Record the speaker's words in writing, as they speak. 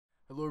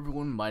Hello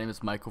everyone, my name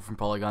is Michael from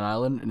Polygon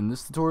Island, and in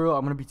this tutorial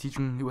I'm going to be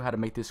teaching you how to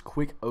make this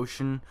quick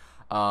ocean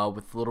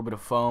with a little bit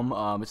of foam.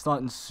 It's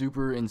not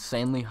super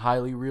insanely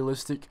highly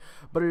realistic,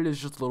 but it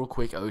is just a little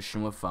quick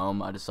ocean with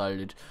foam. I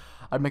decided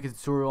I'd make a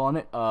tutorial on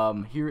it.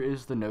 Here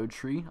is the node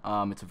tree.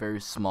 It's a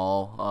very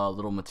small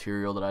little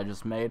material that I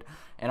just made,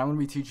 and I'm going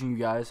to be teaching you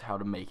guys how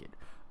to make it.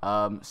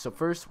 So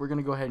first we're going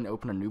to go ahead and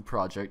open a new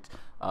project.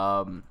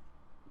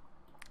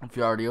 If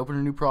you already opened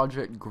a new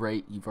project,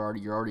 great,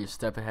 you're already a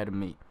step ahead of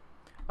me.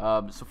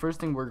 So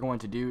first thing we're going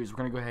to do is we're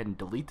going to go ahead and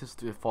delete this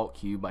default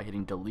cube by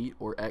hitting delete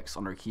or X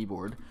on our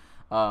keyboard.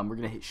 We're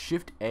going to hit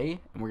Shift A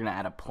and we're going to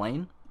add a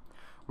plane.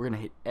 We're going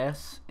to hit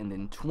S and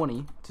then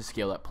 20 to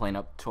scale that plane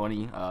up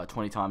 20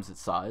 times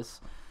its size.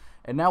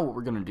 And now what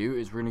we're going to do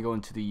is we're going to go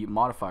into the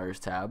modifiers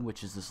tab,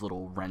 which is this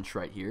little wrench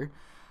right here.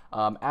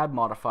 Add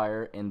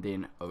modifier and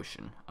then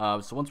ocean.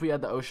 So once we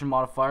add the ocean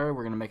modifier,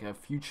 we're going to make a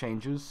few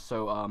changes.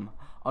 So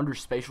under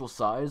spatial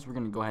size, we're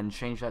going to go ahead and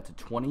change that to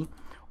 20,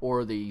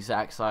 or the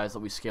exact size that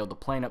we scaled the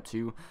plane up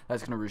to.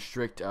 That's going to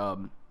restrict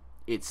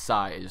its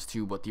size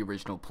to what the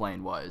original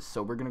plane was.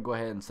 So we're going to go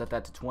ahead and set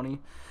that to 20,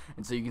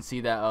 and so you can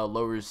see that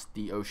lowers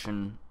the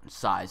ocean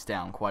size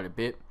down quite a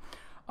bit.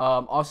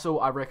 Also,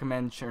 I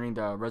recommend turning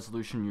the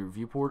resolution in your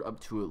viewport up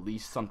to at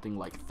least something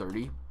like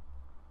 30.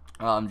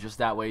 Just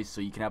that way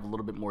so you can have a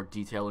little bit more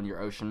detail in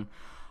your ocean.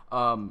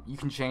 You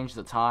can change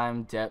the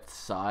time, depth,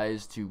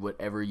 size to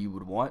whatever you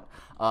would want.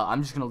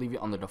 I'm just going to leave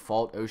it on the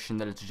default ocean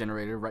that it's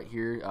generated right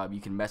here.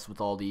 You can mess with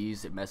all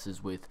these. It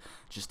messes with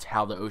just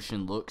how the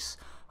ocean looks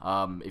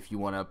if you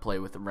want to play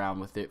around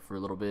with it for a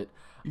little bit.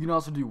 You can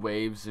also do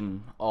waves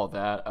and all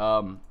that.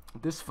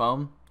 This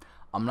foam,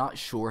 I'm not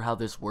sure how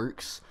this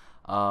works.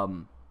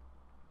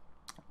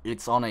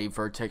 It's on a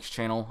vertex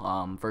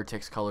channel,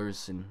 vertex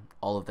colors and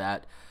all of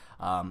that.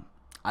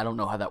 I don't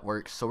know how that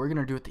works, so we're going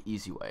to do it the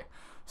easy way.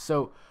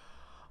 So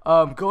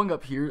going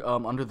up here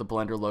under the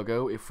Blender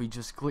logo, if we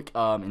just click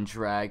and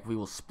drag, we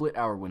will split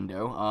our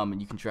window, and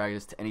you can drag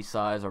this to any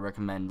size. I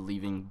recommend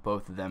leaving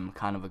both of them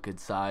kind of a good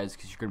size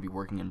because you're going to be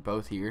working in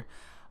both here.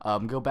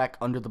 Go back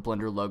under the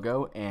Blender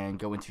logo and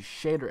go into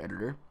shader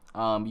editor.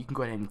 You can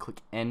go ahead and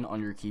click N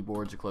on your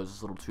keyboard to close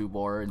this little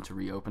toolbar and to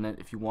reopen it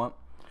if you want.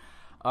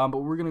 But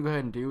what we're going to go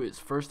ahead and do is,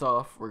 first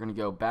off, we're going to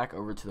go back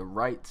over to the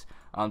right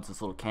to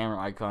this little camera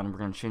icon, and we're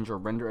going to change our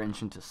render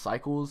engine to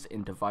cycles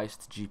and device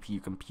to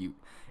GPU compute.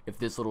 If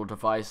this little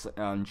device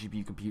on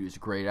GPU compute is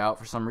grayed out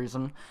for some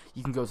reason,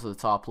 you can go to the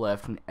top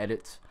left and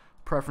edit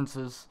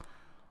preferences,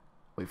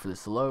 wait for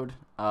this to load,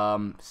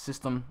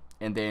 system,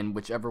 and then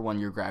whichever one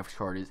your graphics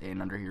card is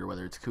in under here,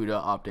 whether it's CUDA,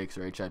 optics,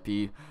 or HIP,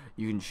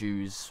 you can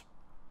choose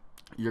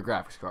your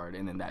graphics card,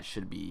 and then that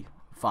should be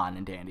fine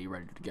and dandy,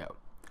 ready to go.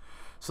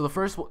 So the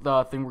first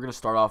thing we're going to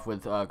start off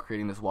with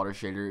creating this water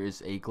shader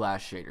is a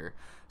glass shader.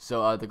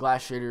 So the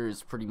glass shader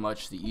is pretty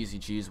much the easy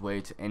cheese way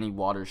to any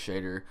water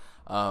shader.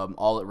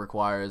 All it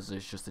requires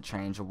is just a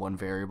change of one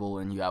variable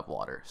and you have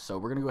water. So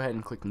we're going to go ahead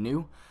and click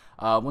new.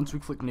 Once we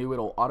click new,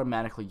 it'll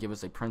automatically give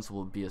us a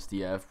principled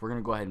BSDF. We're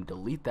going to go ahead and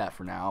delete that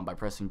for now by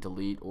pressing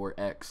delete or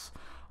X.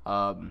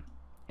 And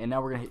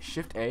now we're going to hit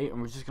Shift A and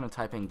we're just going to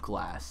type in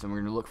glass. And we're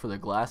going to look for the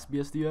glass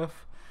BSDF.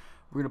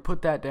 We're going to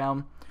put that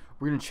down.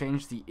 We're going to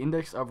change the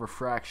index of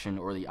refraction,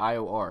 or the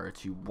IOR,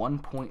 to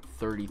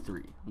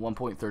 1.33.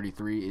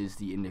 1.33 is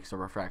the index of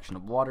refraction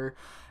of water,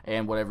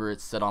 and whatever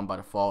it's set on by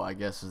default, I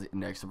guess, is the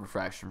index of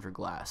refraction for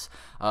glass.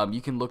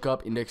 You can look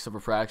up index of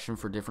refraction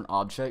for different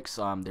objects.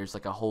 There's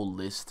like a whole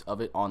list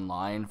of it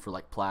online for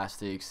like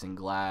plastics and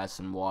glass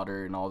and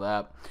water and all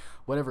that.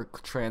 Whatever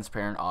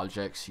transparent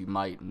objects you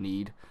might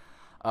need.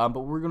 But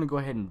what we're going to go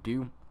ahead and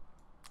do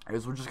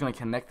is we're just going to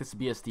connect this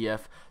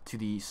BSDF to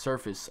the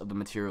surface of the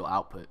material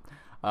output.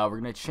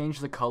 We're going to change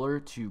the color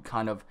to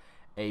kind of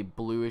a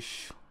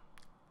bluish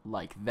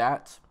like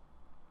that,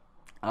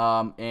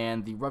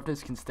 and the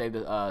roughness can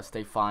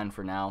stay fine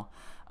for now,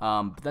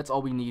 but that's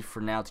all we need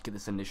for now to get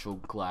this initial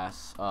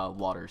glass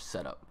water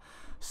set up.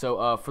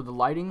 So for the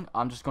lighting,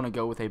 I'm just going to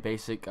go with a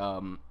basic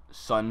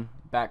sun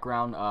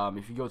background.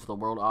 If you go to the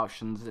world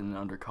options and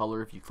under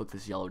color, if you click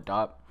this yellow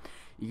dot,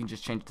 you can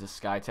just change it to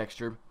sky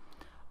texture.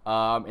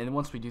 And then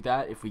once we do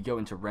that, if we go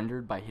into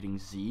rendered by hitting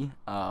Z,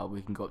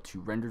 we can go up to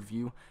rendered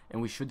view,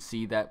 and we should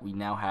see that we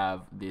now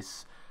have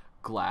this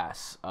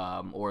glass,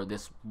 or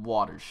this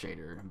water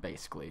shader,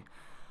 basically.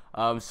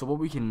 So what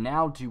we can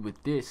now do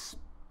with this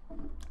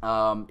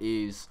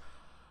is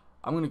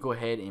I'm going to go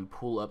ahead and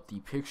pull up the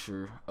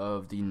picture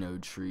of the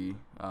node tree.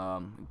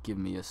 Give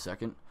me a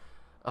second.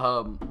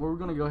 What we're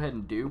going to go ahead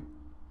and do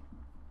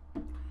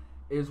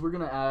is we're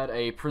going to add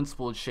a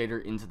principled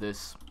shader into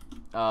this.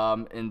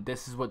 And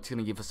this is what's going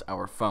to give us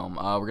our foam.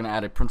 We're going to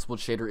add a principled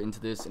shader into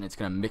this, and it's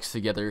going to mix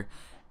together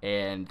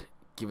and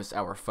give us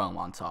our foam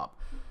on top.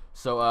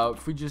 So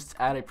if we just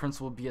add a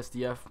principled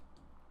BSDF,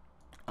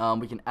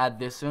 we can add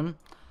this in.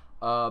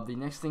 The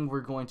next thing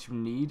we're going to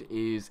need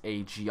is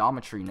a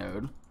geometry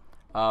node.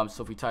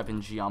 So if we type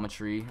in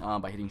geometry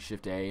by hitting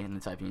Shift A and then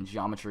typing in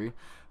geometry,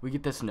 we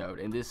get this node.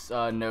 And this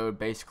node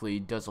basically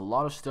does a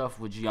lot of stuff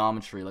with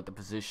geometry, like the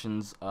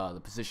positions,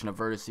 the position of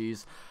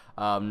vertices,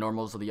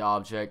 normals of the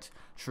object,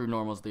 true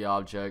normals of the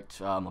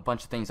object, a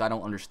bunch of things I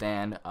don't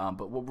understand.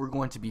 But what we're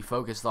going to be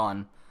focused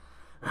on,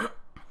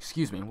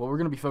 excuse me, what we're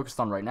going to be focused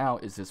on right now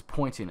is this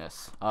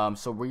pointiness.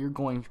 So we're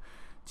going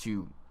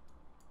to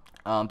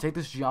take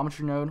this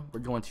geometry node,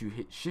 we're going to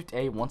hit Shift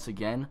A once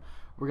again,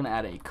 we're going to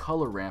add a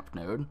color ramp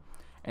node,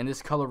 and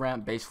this color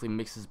ramp basically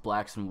mixes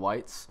blacks and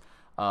whites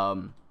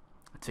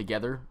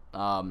together.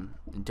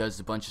 It does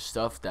a bunch of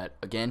stuff that,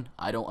 again,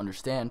 I don't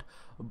understand,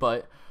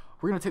 but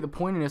we're going to take the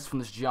pointiness from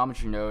this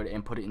geometry node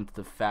and put it into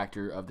the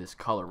factor of this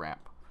color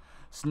ramp.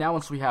 So now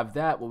once we have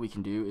that, what we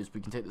can do is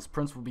we can take this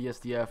principled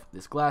BSDF,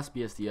 this glass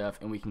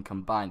BSDF, and we can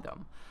combine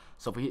them.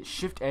 So if we hit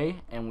Shift A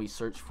and we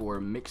search for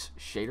Mix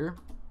Shader,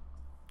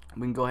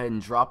 we can go ahead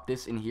and drop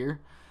this in here.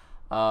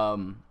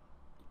 And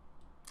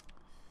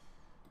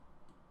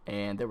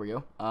there we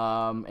go.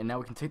 And now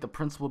we can take the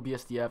principled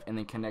BSDF and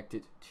then connect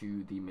it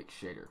to the Mix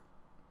Shader.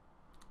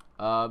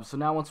 So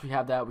now once we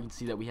have that, we can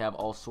see that we have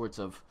all sorts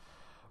of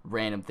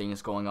random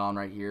things going on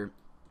right here.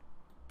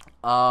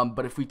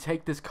 But if we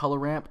take this color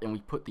ramp and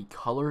we put the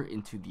color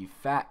into the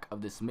FAC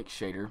of this Mix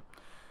Shader,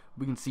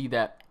 we can see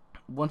that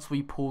once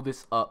we pull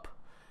this up,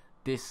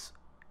 this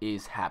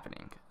is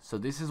happening. So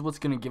this is what's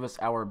going to give us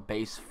our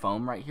base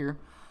foam right here.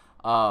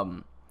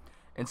 And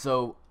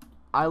so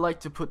I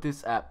like to put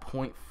this at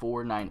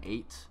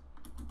 0.498.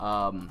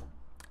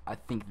 I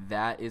think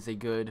that is a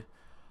good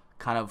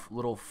kind of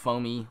little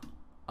foamy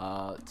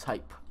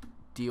type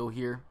deal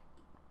here.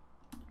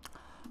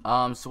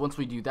 So once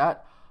we do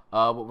that,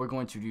 what we're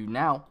going to do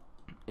now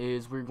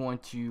is we're going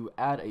to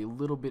add a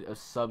little bit of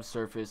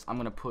subsurface. I'm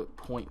going to put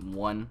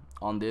 0.1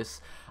 on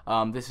this.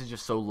 This is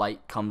just so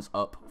light comes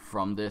up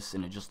from this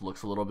and it just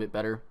looks a little bit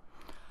better.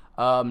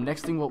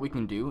 Next thing what we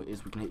can do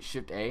is we can hit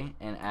Shift A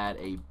and add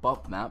a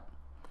bump map.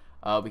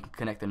 We can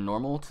connect the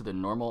normal to the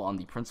normal on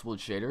the principled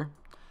shader.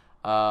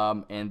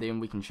 And then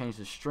we can change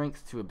the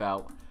strength to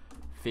about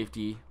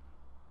 50.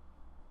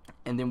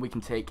 And then we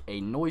can take a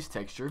noise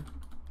texture.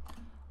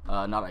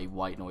 Not a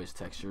white noise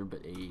texture, but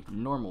a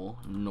normal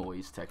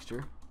noise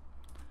texture,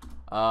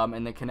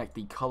 and then connect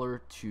the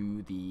color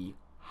to the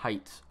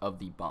height of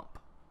the bump.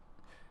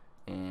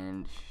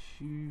 And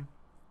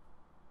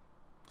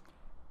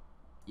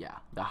yeah,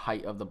 the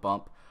height of the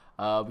bump.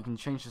 We can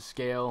change the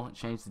scale,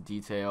 change the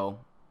detail,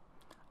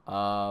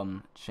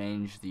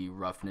 change the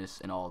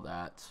roughness and all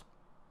that.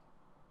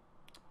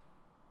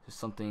 Just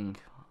something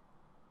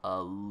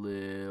a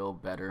little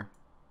better.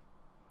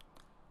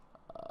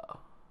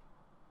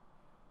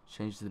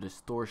 Change the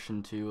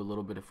distortion to a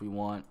little bit if we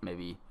want,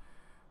 maybe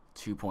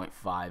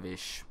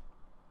 2.5-ish.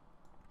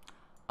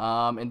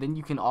 And then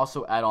you can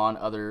also add on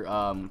other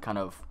kind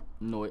of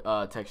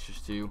textures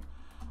too,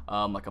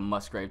 like a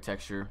Musgrave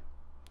texture.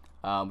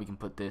 We can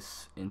put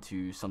this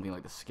into something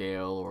like the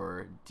scale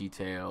or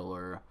detail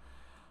or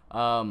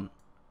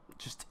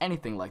just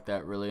anything like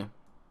that, really.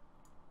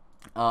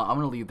 I'm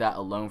going to leave that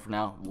alone for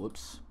now.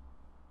 Whoops.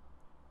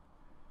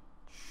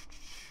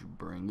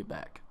 Bring it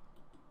back.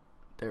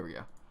 There we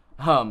go.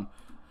 Don't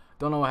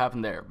know what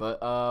happened there, but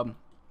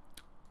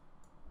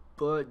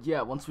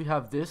yeah, once we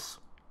have this,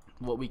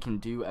 what we can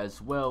do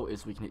as well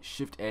is we can hit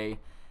Shift A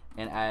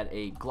and add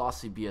a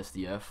glossy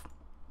BSDF,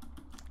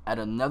 add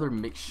another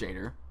mix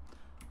shader,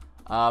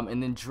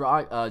 and then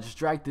just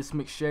drag this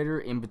mix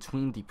shader in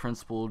between the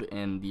principled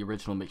and the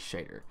original mix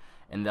shader,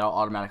 and that'll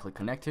automatically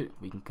connect it.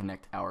 We can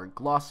connect our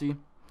glossy,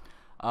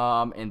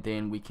 and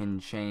then we can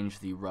change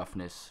the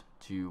roughness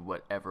to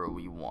whatever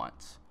we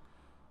want.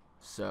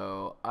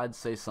 So I'd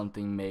say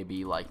something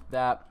maybe like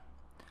that.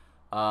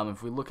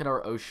 If we look at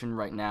our ocean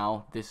right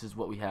now, this is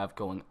what we have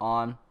going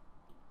on.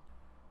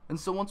 And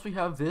so once we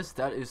have this,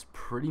 that is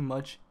pretty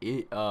much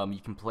it.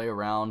 You can play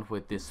around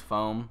with this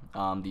foam,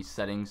 these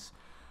settings.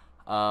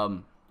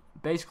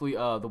 Basically,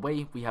 the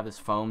way we have this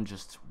foam,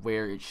 just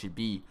where it should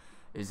be,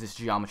 is this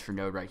geometry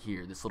node right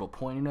here, this little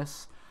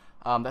pointiness.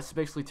 That's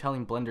basically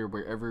telling Blender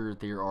wherever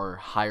there are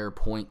higher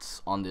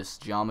points on this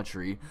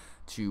geometry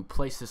to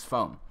place this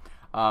foam.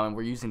 And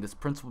we're using this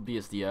principled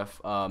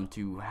BSDF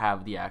to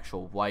have the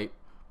actual white.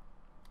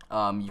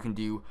 You can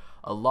do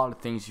a lot of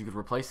things. You could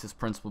replace this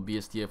principled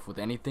BSDF with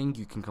anything.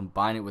 You can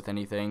combine it with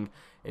anything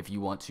if you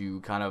want to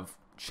kind of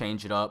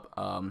change it up,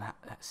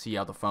 see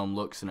how the foam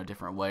looks in a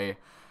different way.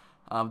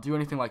 Do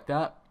anything like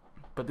that.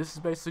 But this is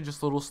basically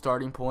just a little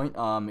starting point.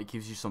 It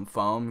gives you some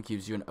foam, it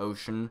gives you an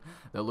ocean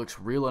that looks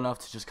real enough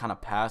to just kind of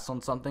pass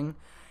on something.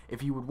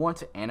 If you would want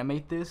to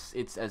animate this,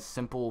 it's as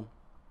simple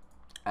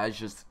as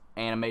just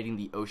animating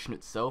the ocean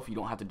itself. You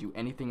don't have to do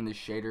anything in this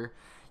shader.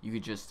 You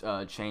could just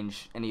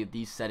change any of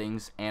these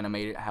settings,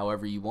 animate it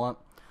however you want.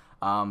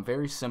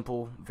 Very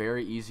simple,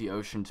 very easy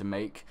ocean to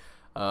make.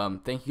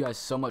 Thank you guys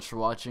so much for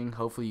watching.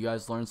 Hopefully you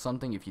guys learned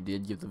something. If you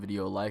did, give the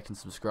video a like and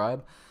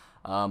subscribe.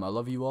 I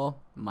love you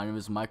all. My name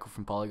is Michael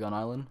from Polygon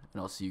Island,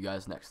 and I'll see you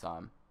guys next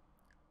time.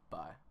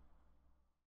 Bye.